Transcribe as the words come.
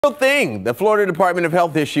Real thing. The Florida Department of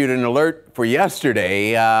Health issued an alert for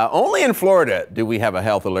yesterday. Only in Florida do we have a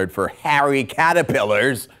health alert for hairy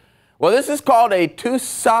caterpillars. Well, this is called a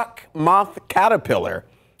two-sock moth caterpillar.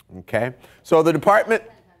 Okay. So the department,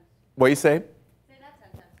 what do you say? Say that 10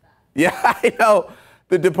 times fast. Yeah, I know.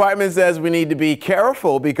 The department says we need to be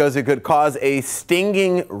careful because it could cause a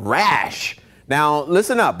stinging rash. Now,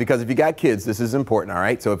 listen up, because if you got kids, this is important, all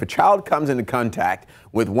right? So if a child comes into contact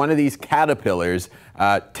with one of these caterpillars,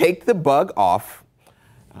 take the bug off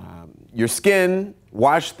your skin,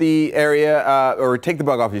 wash the area, or take the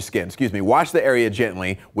bug off your skin, excuse me, wash the area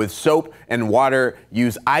gently with soap and water,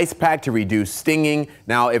 use ice pack to reduce stinging.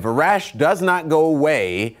 Now, if a rash does not go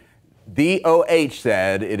away, DOH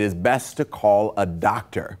said it is best to call a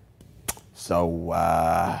doctor. So,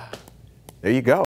 there you go.